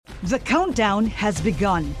The countdown has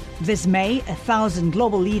begun. This May, 1,000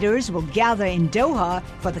 global leaders will gather in Doha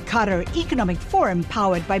for the Qatar Economic Forum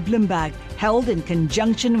powered by Bloomberg, held in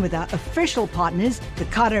conjunction with our official partners, the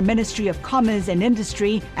Qatar Ministry of Commerce and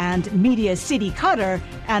Industry and Media City Qatar,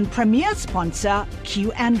 and premier sponsor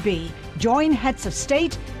QNB. Join heads of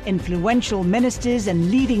state, influential ministers,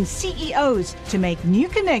 and leading CEOs to make new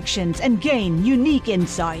connections and gain unique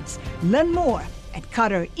insights. Learn more at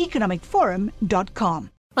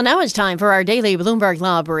QatarEconomicForum.com. Well, now it's time for our daily Bloomberg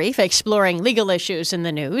Law Brief, exploring legal issues in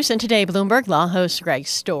the news. And today, Bloomberg Law hosts Greg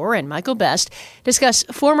Stohr and Michael Best discuss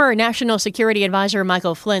former National Security Advisor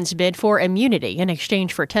Michael Flynn's bid for immunity in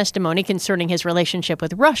exchange for testimony concerning his relationship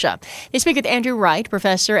with Russia. They speak with Andrew Wright,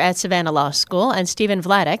 professor at Savannah Law School, and Stephen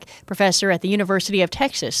Vladeck, professor at the University of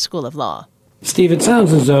Texas School of Law. Steve, it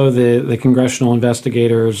sounds as though the congressional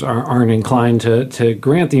investigators aren't inclined to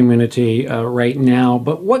grant the immunity right now.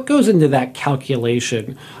 But what goes into that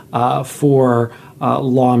calculation for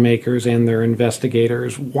lawmakers and their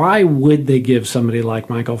investigators? Why would they give somebody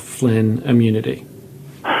like Michael Flynn immunity?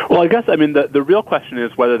 Well, I guess, the real question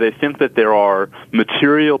is whether they think that there are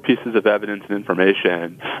material pieces of evidence and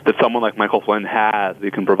information that someone like Michael Flynn has that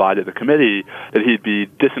he can provide to the committee that he'd be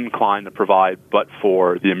disinclined to provide but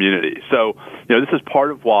for the immunity. So, this is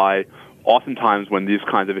part of why oftentimes when these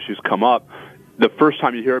kinds of issues come up, the first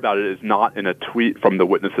time you hear about it is not in a tweet from the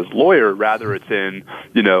witness's lawyer. Rather, it's in,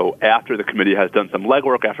 after the committee has done some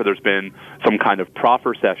legwork, after there's been some kind of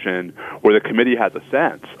proffer session where the committee has a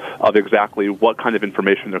sense of exactly what kind of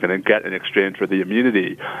information they're going to get in exchange for the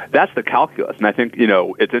immunity. That's the calculus. And I think,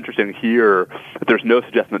 it's interesting here that there's no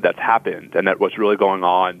suggestion that that's happened and that what's really going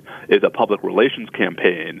on is a public relations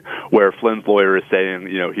campaign where Flynn's lawyer is saying,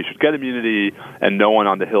 he should get immunity, and no one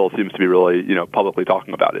on the Hill seems to be really, publicly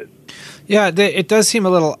talking about it. Yeah, it does seem a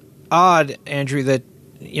little odd, Andrew, that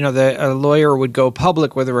a lawyer would go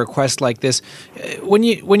public with a request like this. When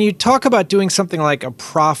you talk about doing something like a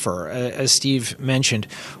proffer, as Steve mentioned,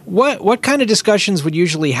 what kind of discussions would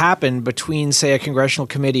usually happen between, say, a congressional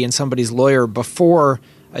committee and somebody's lawyer before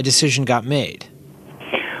a decision got made?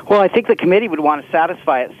 Well, I think the committee would want to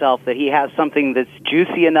satisfy itself that he has something that's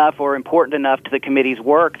juicy enough or important enough to the committee's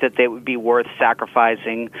work that they would be worth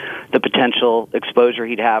sacrificing the potential exposure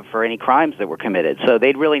he'd have for any crimes that were committed. So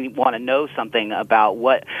they'd really want to know something about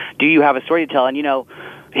do you have a story to tell? And,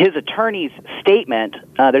 his attorney's statement,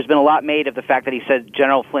 there's been a lot made of the fact that he said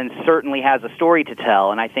General Flynn certainly has a story to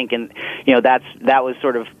tell, and I think that was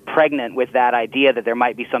sort of pregnant with that idea that there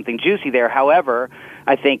might be something juicy there. However,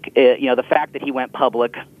 I think the fact that he went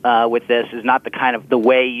public with this is not the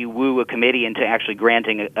way you woo a committee into actually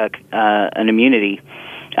granting an immunity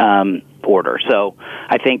order. So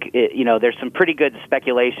I think there's some pretty good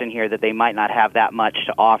speculation here that they might not have that much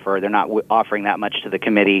to offer. They're not offering that much to the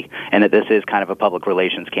committee, and that this is kind of a public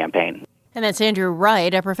relations campaign. And that's Andrew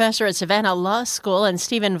Wright, a professor at Savannah Law School, and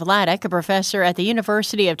Stephen Vladeck, a professor at the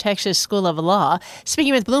University of Texas School of Law,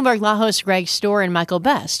 speaking with Bloomberg Law host Greg Stohr and Michael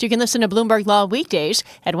Best. You can listen to Bloomberg Law weekdays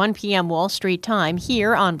at 1 p.m. Wall Street time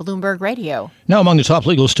here on Bloomberg Radio. Now, among the top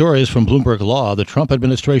legal stories from Bloomberg Law, the Trump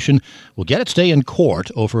administration will get its day in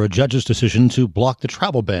court over a judge's decision to block the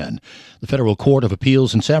travel ban. The Federal Court of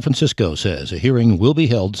Appeals in San Francisco says a hearing will be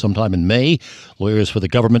held sometime in May. Lawyers for the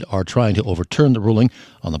government are trying to overturn the ruling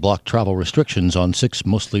on the blocked travel restrictions on 6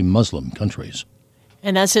 mostly Muslim countries.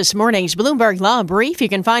 And that's this morning's Bloomberg Law Brief. You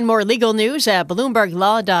can find more legal news at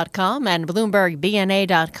BloombergLaw.com and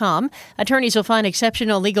BloombergBNA.com. Attorneys will find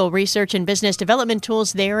exceptional legal research and business development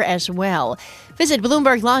tools there as well. Visit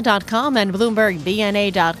BloombergLaw.com and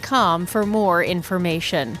BloombergBNA.com for more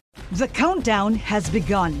information. The countdown has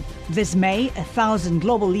begun. This May, 1,000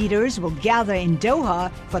 global leaders will gather in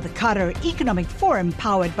Doha for the Qatar Economic Forum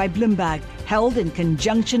powered by Bloomberg, held in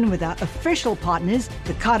conjunction with our official partners,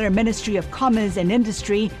 the Qatar Ministry of Commerce and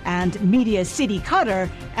Industry and Media City Qatar,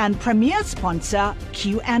 and premier sponsor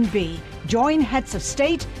QNB. Join heads of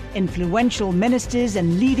state, influential ministers,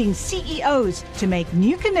 and leading CEOs to make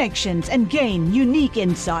new connections and gain unique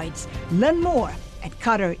insights. Learn more at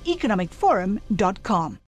QatarEconomicForum.com.